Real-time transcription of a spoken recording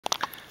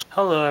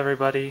Hello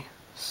everybody.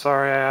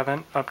 Sorry I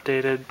haven't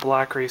updated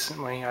Black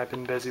recently. I've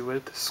been busy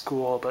with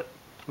school, but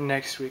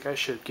next week I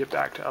should get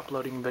back to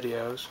uploading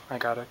videos. I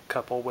got a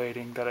couple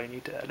waiting that I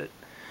need to edit.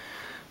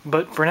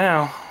 But for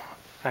now,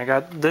 I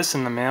got this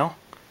in the mail.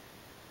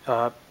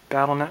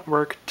 Battle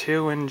Network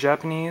 2 in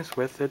Japanese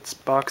with its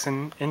box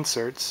and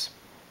inserts.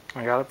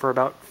 I got it for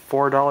about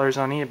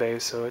 $4 on eBay,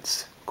 so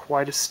it's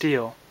quite a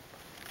steal.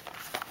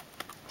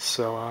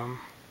 So,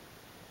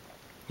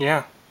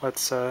 yeah,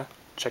 let's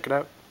check it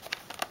out.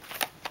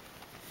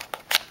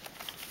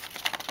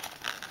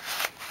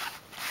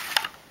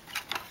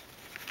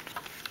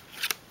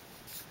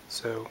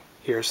 So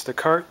here's the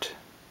cart.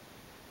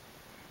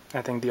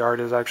 I think the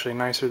art is actually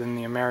nicer than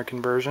the American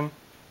version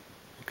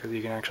because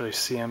you can actually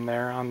see them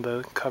there on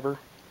the cover.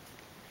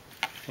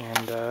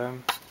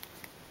 And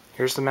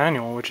here's the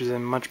manual, which is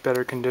in much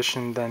better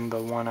condition than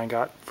the one I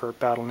got for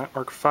Battle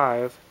Network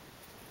 5.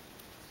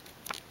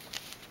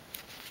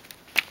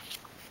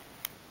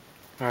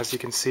 As you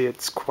can see,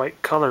 it's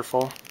quite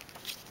colorful.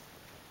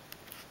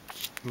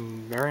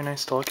 Very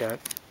nice to look at.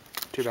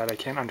 Too bad I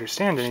can't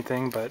understand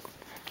anything, but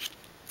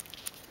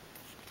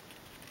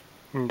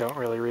you don't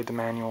really read the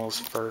manuals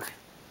for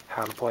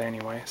how to play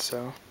anyway,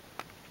 so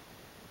I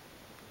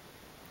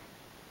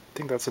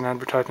think that's an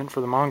advertisement for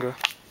the manga.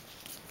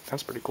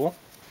 That's pretty cool.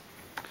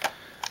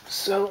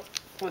 So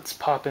let's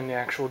pop in the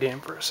actual game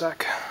for a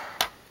sec.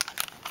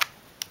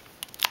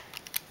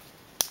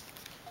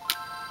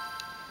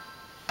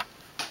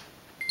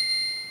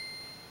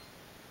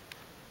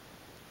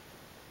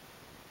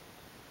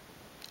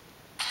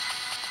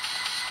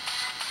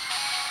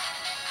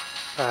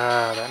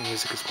 Ah, that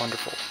music is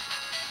wonderful.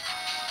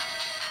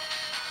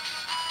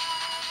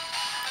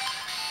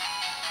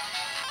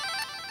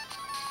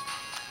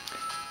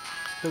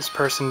 This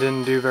person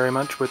didn't do very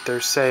much with their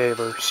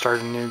save or start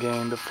a new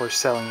game before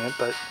selling it,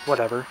 but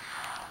whatever.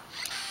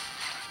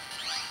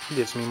 It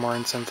gives me more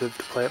incentive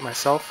to play it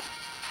myself.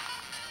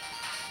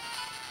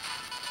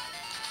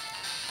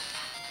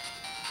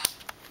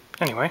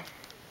 Anyway,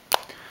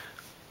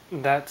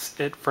 that's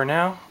it for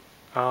now.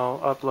 I'll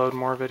upload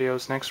more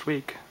videos next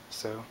week,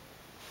 so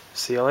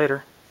see you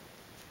later.